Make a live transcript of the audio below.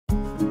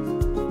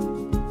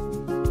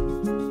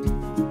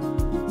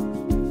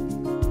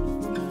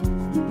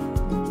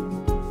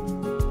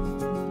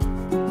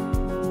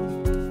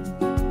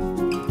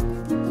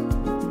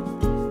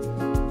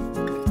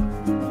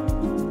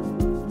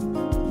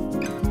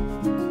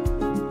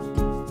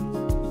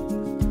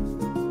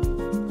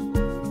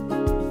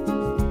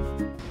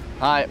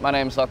Hi, my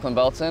name is Lachlan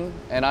Bolton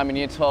and I'm in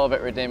Year 12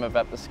 at Redeemer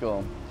Baptist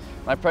School.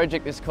 My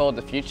project is called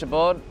the Future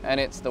Board and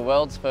it's the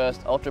world's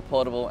first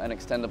ultra-portable and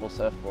extendable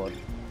surfboard.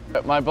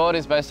 My board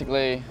is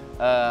basically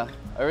an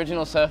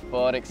original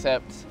surfboard,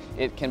 except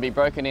it can be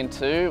broken in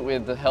two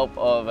with the help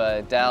of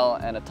a dowel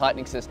and a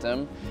tightening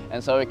system,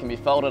 and so it can be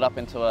folded up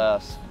into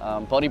a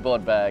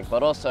bodyboard bag,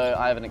 but also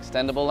I have an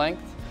extendable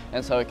length,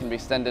 and so it can be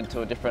extended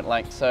to a different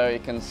length so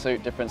it can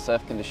suit different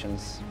surf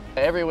conditions.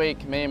 Every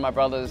week me and my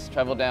brothers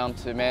travel down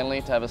to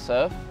Manly to have a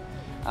surf,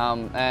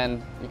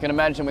 and you can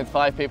imagine with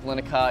 5 people in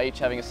a car each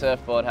having a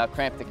surfboard how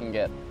cramped it can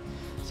get.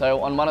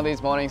 So on one of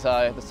these mornings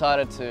I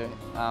decided to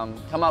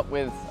come up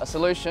with a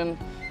solution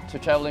to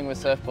travelling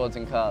with surfboards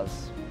in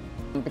cars.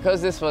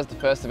 Because this was the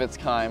first of its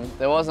kind,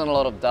 there wasn't a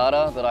lot of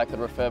data that I could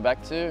refer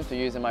back to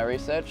use in my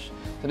research,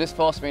 so this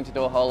forced me to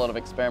do a whole lot of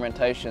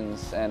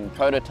experimentations and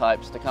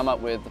prototypes to come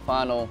up with the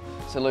final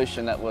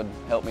solution that would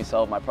help me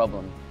solve my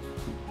problem.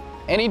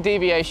 Any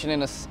deviation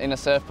in a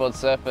surfboard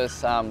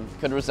surface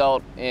could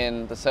result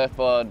in the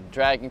surfboard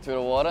dragging through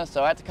the water,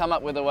 so I had to come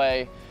up with a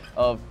way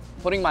of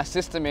putting my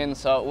system in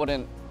so it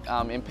wouldn't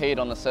impede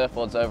on the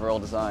surfboard's overall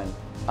design.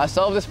 I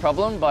solved this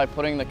problem by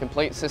putting the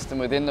complete system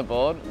within the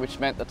board, which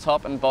meant the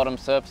top and bottom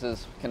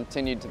surfaces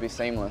continued to be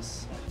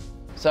seamless.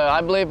 So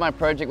I believe my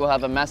project will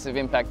have a massive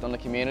impact on the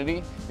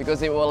community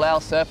because it will allow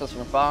surfers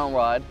from far and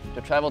wide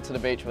to travel to the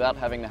beach without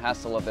having the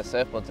hassle of their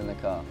surfboards in the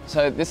car.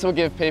 So this will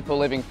give people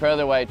living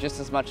further away just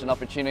as much an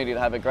opportunity to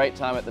have a great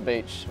time at the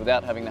beach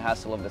without having the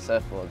hassle of their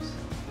surfboards.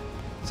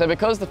 So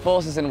because the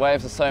forces in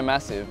waves are so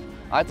massive,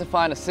 I had to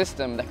find a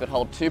system that could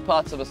hold 2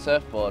 parts of a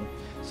surfboard,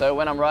 so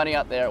when I'm riding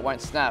out there it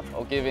won't snap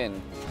or give in.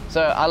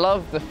 So I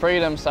love the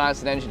freedom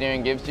science and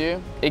engineering gives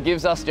you. It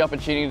gives us the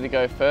opportunity to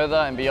go further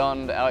and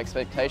beyond our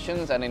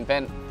expectations and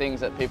invent things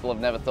that people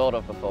have never thought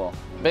of before.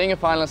 Being a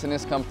finalist in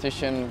this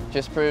competition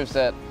just proves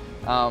that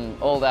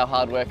all our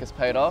hard work has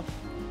paid off,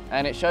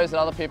 and it shows that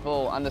other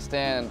people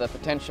understand the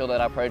potential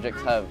that our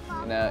projects have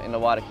in the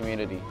wider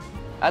community.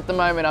 At the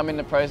moment I'm in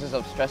the process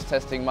of stress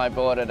testing my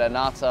board at a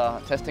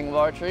NASA testing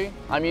laboratory.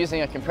 I'm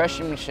using a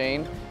compression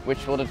machine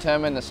which will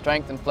determine the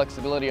strength and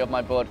flexibility of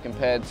my board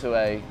compared to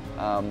a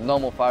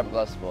normal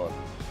fiberglass board.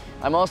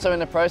 I'm also in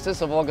the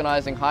process of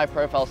organising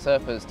high-profile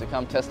surfers to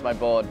come test my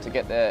board to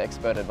get their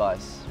expert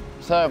advice.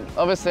 So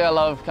obviously I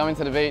love coming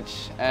to the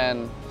beach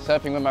and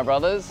surfing with my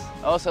brothers.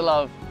 I also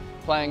love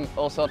playing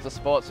all sorts of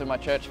sports with my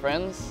church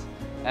friends,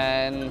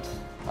 and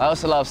I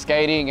also love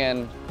skating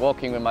and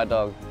walking with my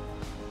dog.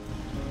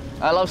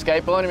 I love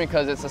skateboarding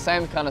because it's the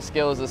same kind of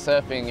skills as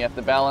surfing. You have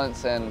to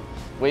balance and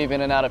weave in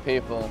and out of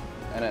people,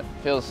 and it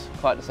feels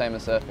quite the same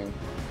as surfing.